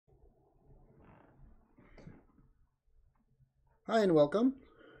Hi and welcome.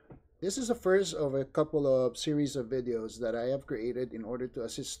 This is the first of a couple of series of videos that I have created in order to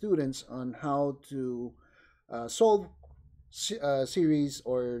assist students on how to solve series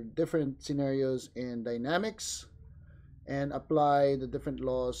or different scenarios in dynamics and apply the different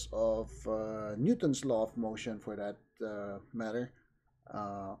laws of Newton's law of motion for that matter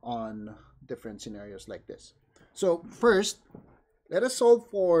on different scenarios like this. So first, let us solve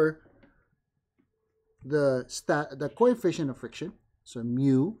for the coefficient of friction, so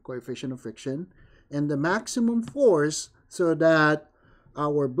mu coefficient of friction, and the maximum force so that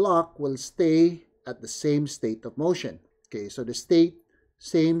our block will stay at the same state of motion. Okay, so the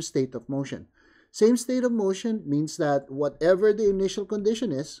same state of motion. Same state of motion means that whatever the initial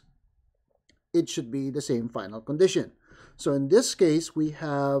condition is, it should be the same final condition. So in this case, we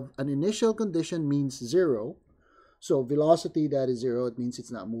have an initial condition means zero. So velocity that is zero, it means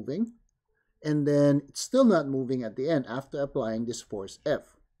it's not moving. And then it's still not moving at the end after applying this force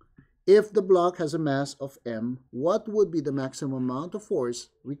F. If the block has a mass of m, what would be the maximum amount of force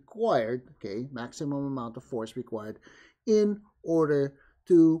required, okay, maximum amount of force required in order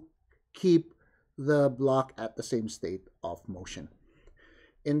to keep the block at the same state of motion?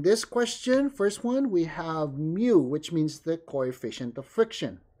 In this question, first one, we have mu, which means the coefficient of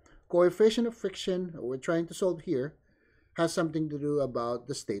friction. Coefficient of friction we're trying to solve here has something to do about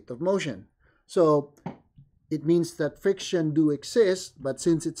the state of motion. So it means that friction do exist, but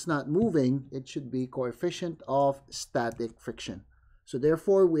since it's not moving, it should be coefficient of static friction. So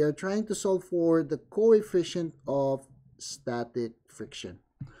therefore, we are trying to solve for the coefficient of static friction.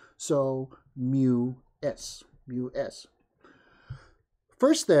 So mu s.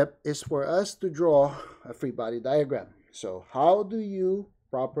 First step is for us to draw a free body diagram. So how do you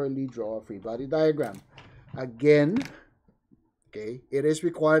properly draw a free body diagram? Again, okay, it is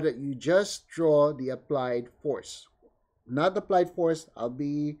required that you just draw the applied force. Not applied force, I'll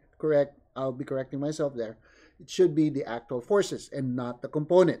be correcting myself there. It should be the actual forces and not the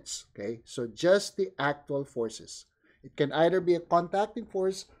components. Okay, so just the actual forces. It can either be a contacting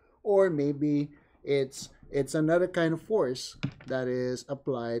force or maybe it's another kind of force that is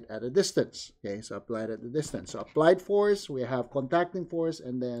applied at a distance. Okay, so applied at the distance. So applied force, we have contacting force,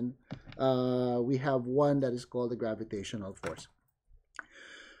 and then we have one that is called the gravitational force.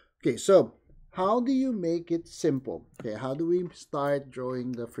 Okay, so how do you make it simple? Okay, how do we start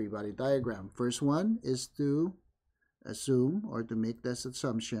drawing the free body diagram? First one is to assume or to make this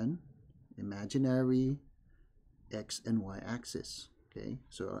assumption, imaginary x and y axis. Okay,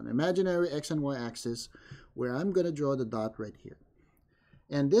 so an imaginary x and y axis where I'm going to draw the dot right here.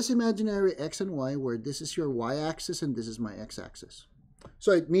 And this imaginary x and y, where this is your y axis and this is my x axis.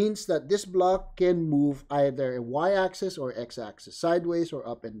 So it means that this block can move either a y-axis or x-axis, sideways or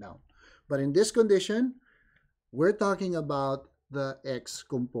up and down. But in this condition, we're talking about the x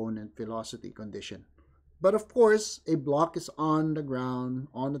component velocity condition. But of course, a block is on the ground,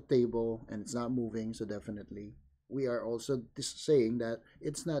 on the table, and it's not moving, so definitely we are also saying that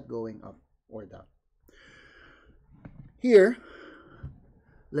it's not going up or down. Here,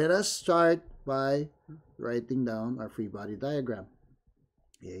 let us start by writing down our free body diagram.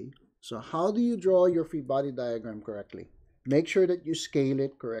 Okay, so how do you draw your free body diagram correctly? Make sure that you scale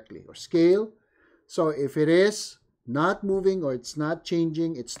it correctly, or scale. So if it is not moving or it's not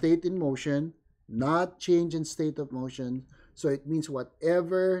changing its state in motion, not change in state of motion, so it means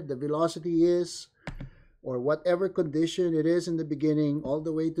whatever the velocity is or whatever condition it is in the beginning all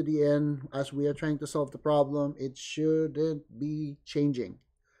the way to the end as we are trying to solve the problem, it shouldn't be changing.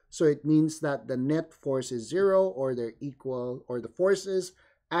 So it means that the net force is zero or they're equal, or the forces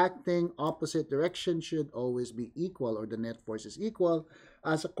acting opposite direction should always be equal, or the net force is equal,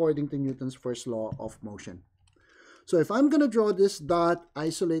 as according to Newton's first law of motion. So if I'm going to draw this dot,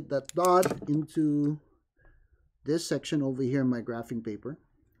 isolate that dot into this section over here in my graphing paper.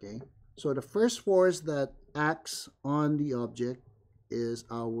 Okay, so the first force that acts on the object is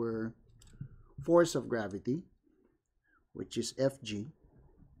our force of gravity, which is Fg.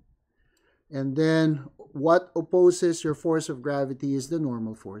 And then what opposes your force of gravity is the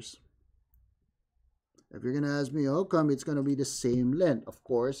normal force. If you're going to ask me, how come it's going to be the same length? Of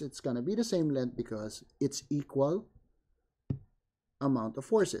course, it's going to be the same length because it's equal amount of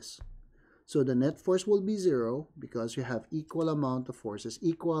forces. So the net force will be zero because you have equal amount of forces,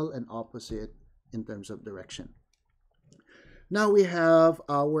 equal and opposite in terms of direction. Now we have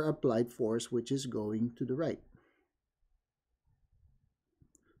our applied force, which is going to the right.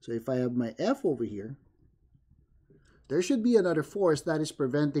 So if I have my F over here, there should be another force that is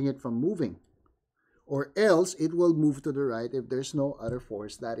preventing it from moving. Or else it will move to the right if there's no other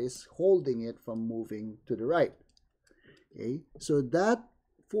force that is holding it from moving to the right. Okay, so that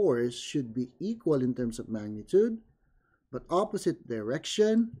force should be equal in terms of magnitude, but opposite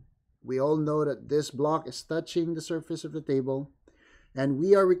direction. We all know that this block is touching the surface of the table, and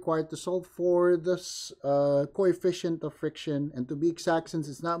we are required to solve for this coefficient of friction. And to be exact, since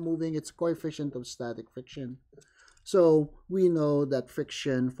it's not moving, it's coefficient of static friction. So we know that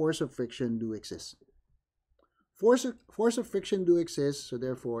force of friction do exist. Force of friction do exist, so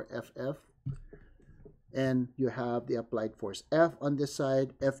therefore FF, and you have the applied force F on this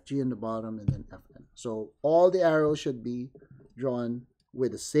side, FG on the bottom, and then Fn. So all the arrows should be drawn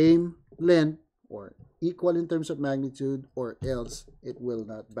with the same length or equal in terms of magnitude, or else it will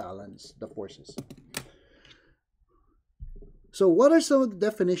not balance the forces. So what are some of the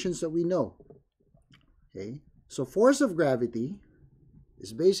definitions that we know? Okay, so force of gravity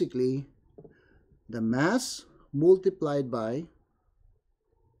is basically the mass multiplied by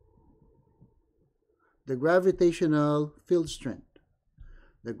the gravitational field strength.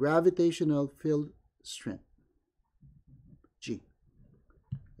 The gravitational field strength, G.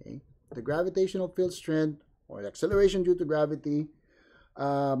 Okay, the gravitational field strength, or the acceleration due to gravity,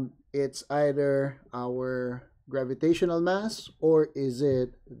 it's either our gravitational mass, or is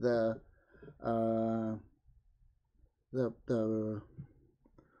it the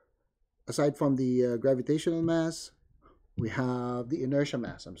aside from the gravitational mass, we have the inertia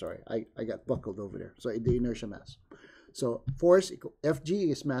mass. I'm sorry, I got buckled over there. So the inertia mass. So force equal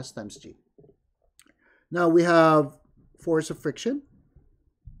Fg is mass times G. Now we have force of friction,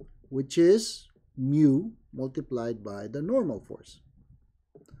 which is mu multiplied by the normal force.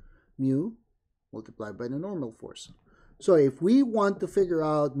 Mu multiplied by the normal force. So if we want to figure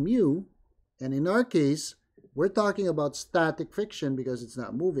out mu, and in our case, we're talking about static friction because it's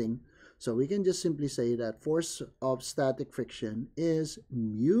not moving, so we can just simply say that force of static friction is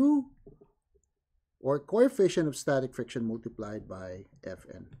mu, or coefficient of static friction, multiplied by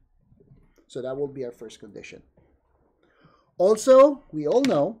Fn. So that will be our first condition. Also, we all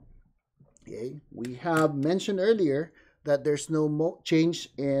know, okay, we have mentioned earlier that there's no change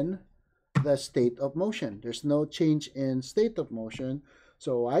in the state of motion. There's no change in state of motion.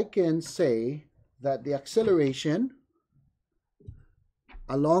 So I can say that the acceleration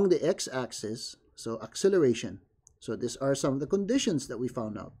along the x-axis, so acceleration. So these are some of the conditions that we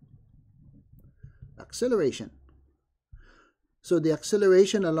found out. Acceleration. So the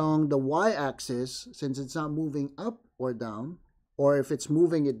acceleration along the y-axis, since it's not moving up or down, or if it's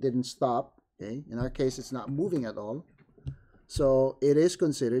moving, it didn't stop. Okay, in our case, it's not moving at all. So it is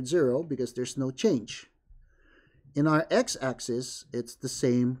considered 0 because there's no change. In our x-axis, it's the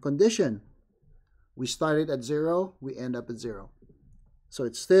same condition. We started at 0, we end up at 0. So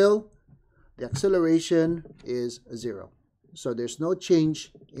it's still, the acceleration is 0. So there's no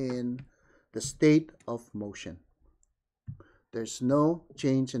change in the state of motion. There's no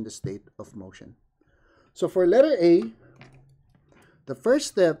change in the state of motion. So for letter A, the first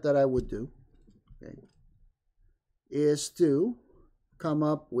step that I would do, okay, is to come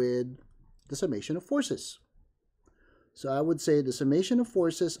up with the summation of forces. So I would say the summation of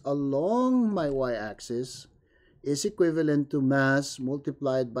forces along my y-axis is equivalent to mass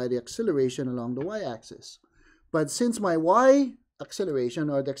multiplied by the acceleration along the y-axis. But since my y acceleration,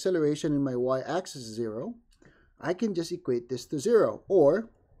 or the acceleration in my y-axis is 0, I can just equate this to 0. Or,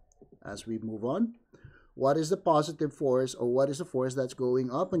 as we move on, what is the positive force, or what is the force that's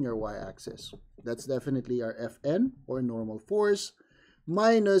going up on your y-axis? That's definitely our Fn, or normal force,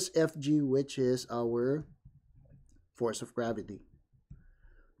 minus Fg, which is our force of gravity.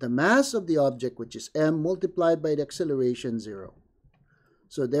 The mass of the object, which is m, multiplied by the acceleration, 0.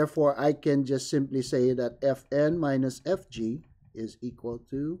 So therefore, I can just simply say that Fn minus Fg is equal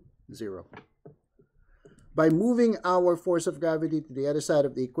to 0. By moving our force of gravity to the other side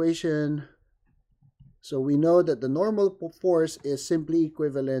of the equation, so we know that the normal force is simply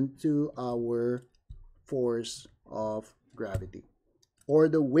equivalent to our force of gravity, or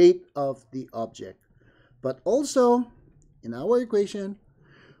the weight of the object. But also, in our equation,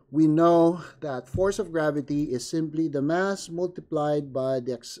 we know that force of gravity is simply the mass multiplied by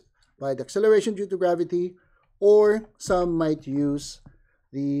the acceleration due to gravity, or some might use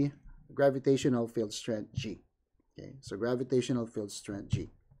the gravitational field strength G. Okay, so gravitational field strength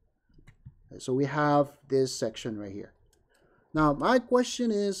G. Okay, so we have this section right here. Now, my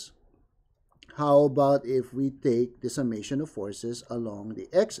question is, how about if we take the summation of forces along the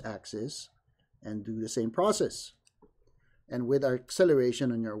x-axis and do the same process, and with our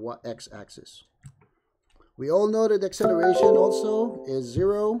acceleration on your x-axis? We all know that acceleration also is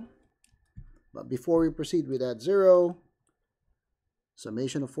 0, but before we proceed with that 0,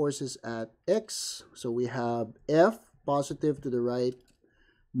 summation of forces at x, so we have F positive to the right,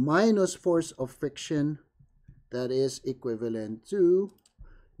 minus force of friction, that is equivalent to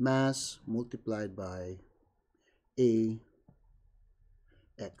mass multiplied by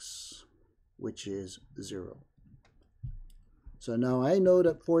AX, which is 0. So now I know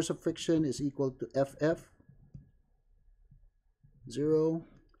that force of friction is equal to FF, 0.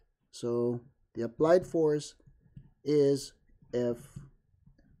 So the applied force is FF.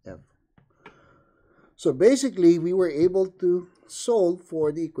 So basically, we were able to solve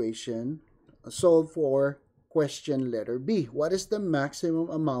for the equation, solve for question letter B. What is the maximum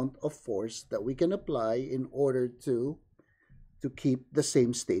amount of force that we can apply in order to keep the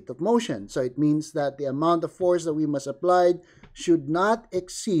same state of motion? So it means that the amount of force that we must apply should not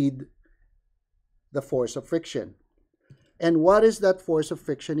exceed the force of friction. And what is that force of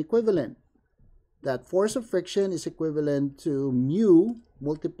friction equivalent? That force of friction is equivalent to mu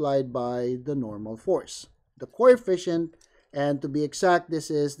multiplied by the normal force, the coefficient, and to be exact,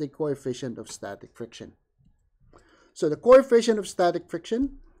 this is the coefficient of static friction. So the coefficient of static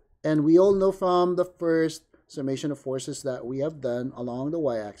friction, and we all know from the first summation of forces that we have done along the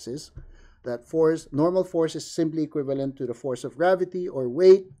y-axis, that force, normal force, is simply equivalent to the force of gravity or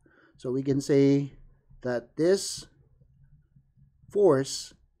weight. So we can say that this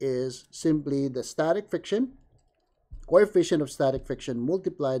force is simply the static friction, coefficient of static friction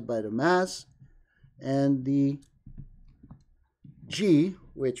multiplied by the mass, and the g,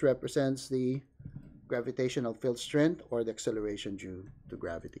 which represents the gravitational field strength or the acceleration due to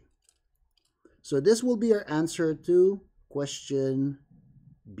gravity. So this will be our answer to question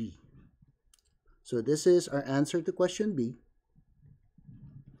B. So this is our answer to question B.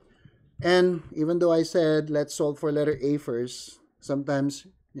 And even though I said let's solve for letter A first, sometimes,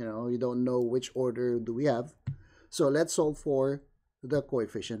 you don't know which order do we have. So let's solve for the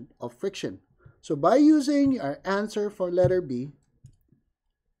coefficient of friction. So by using our answer for letter B,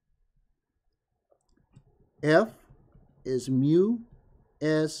 F is mu,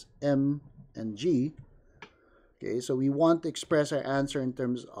 S, M, and G. Okay, so we want to express our answer in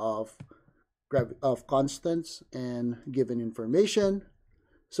terms of constants and given information.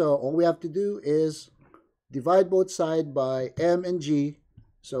 So all we have to do is divide both sides by M and G.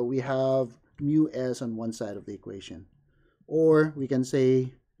 So we have mu S on one side of the equation. Or we can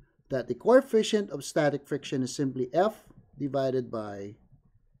say that the coefficient of static friction is simply F divided by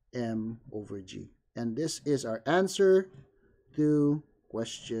M over G. And this is our answer to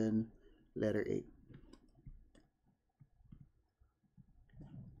question letter A.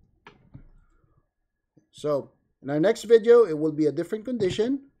 So in our next video, it will be a different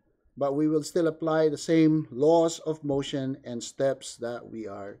condition, but we will still apply the same laws of motion and steps that we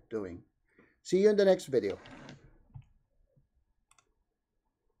are doing. See you in the next video.